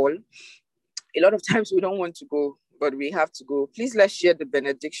you all. A lot of times we don't want to go, but we have to go. Please, let's share the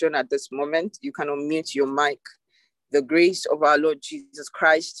benediction at this moment. You can unmute your mic. The grace of our Lord Jesus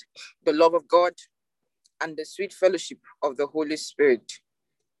Christ, the love of God, and the sweet fellowship of the Holy Spirit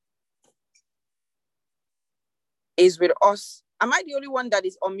is with us. Am I the only one that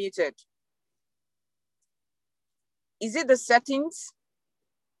is unmuted? Is it the settings?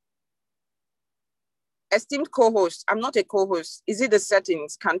 Esteemed co-host, I'm not a co-host. Is it the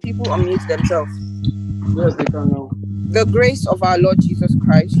settings? Can people unmute themselves? Yes, they can now. The grace of our Lord Jesus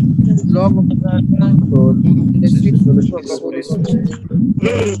Christ, the love of God, and the sweet fellowship of the Holy Spirit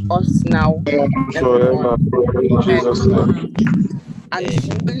is with us now and Forever. In forevermore. Jesus' name. And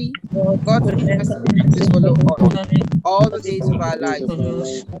surely God's goodness and mercy follow us all the days of our lives.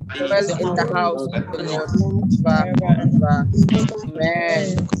 Dwell in the house of the Lord forever and ever.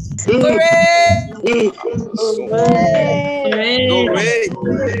 Amen. Hooray!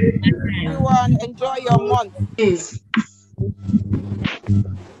 Everyone, enjoy your month.